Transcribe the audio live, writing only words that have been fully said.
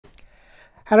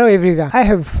Hello everyone, I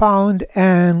have found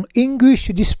an English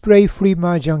display-free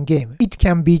mahjong game. It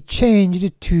can be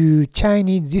changed to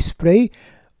Chinese display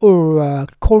or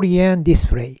Korean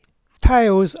display.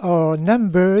 Tiles are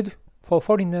numbered for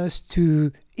foreigners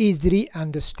to easily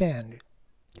understand.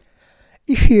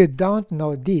 If you don't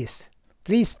know this,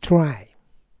 please try.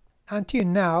 Until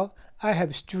now, I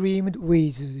have streamed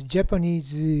with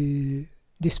Japanese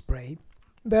display,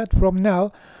 but from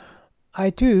now,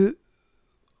 I too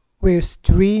will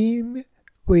stream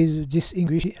with this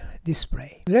English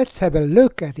display. Let's have a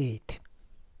look at it.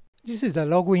 This is the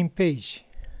login page.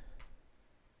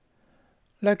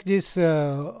 Like this,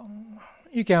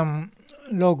 you can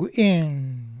log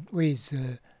in with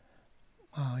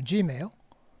Gmail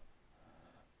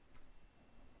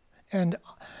and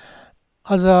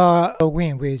other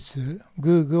login with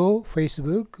Google,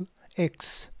 Facebook,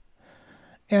 X,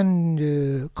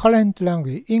 and current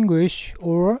language English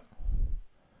or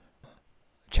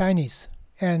Chinese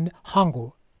and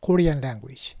Hangul, Korean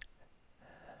language.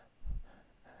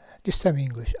 This time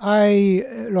English. I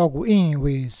log in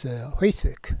with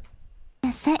Facebook.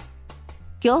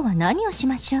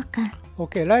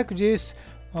 Okay, like this,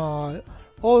 all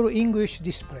English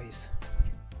displays.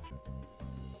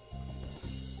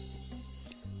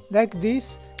 Like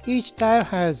this, each tile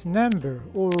has number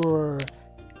or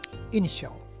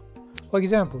initial. For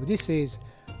example, this is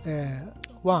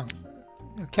 1,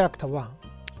 character 1.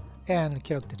 And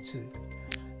character 2,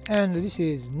 and this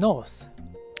is north.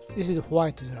 This is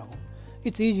white dragon.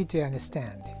 It's easy to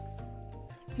understand.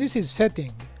 This is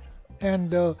setting,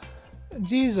 and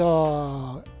these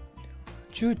are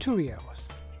tutorials.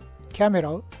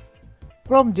 Camera.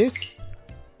 From this,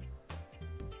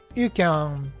 you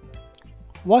can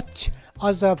watch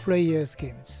other players'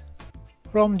 games.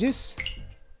 From this,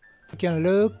 you can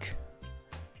look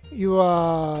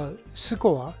your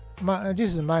score.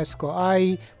 This is my score.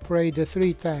 I played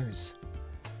 3 times.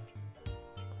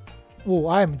 Oh,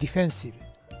 I'm defensive.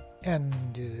 And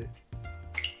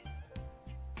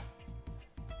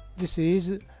this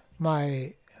is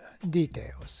my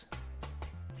details.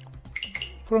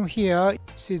 From here,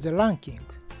 see the ranking.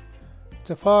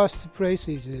 The first place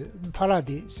is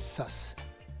Paradisus.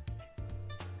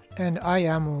 And I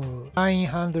am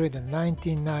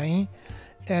 999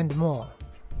 and more.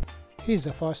 He's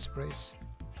the first place.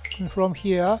 And from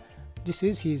here, this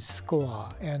is his score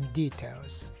and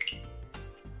details.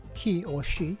 He or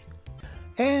she.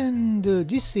 And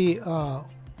this is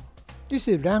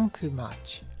ranked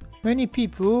match. Many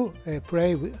people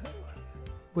play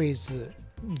with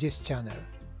this channel.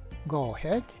 Go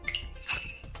ahead.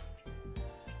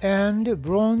 And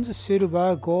bronze,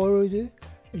 silver, gold,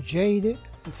 jade,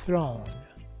 throne.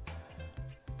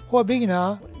 For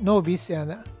beginner, novice,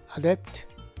 and adept,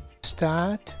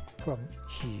 start from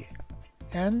here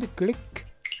and click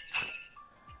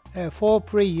 4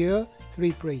 player,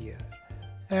 3 player,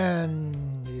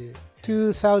 and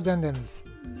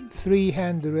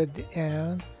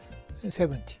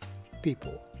 2,370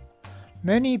 people.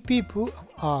 Many people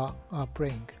are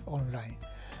playing online.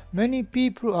 Many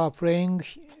people are playing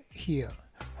here.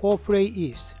 4 play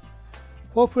east.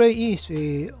 4 play east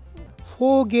is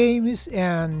 4 games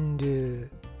and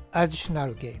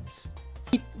additional games.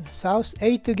 South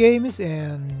 8 games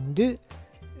and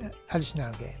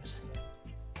additional games.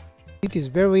 It is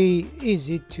very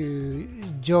easy to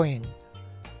join.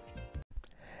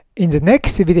 In the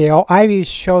next video, I will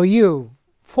show you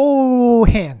 4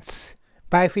 hands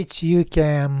by which you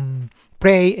can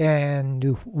play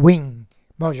and win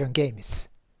mahjong games.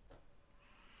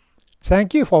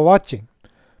 Thank you for watching.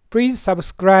 Please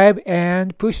subscribe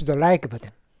and push the like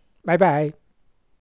button. Bye bye.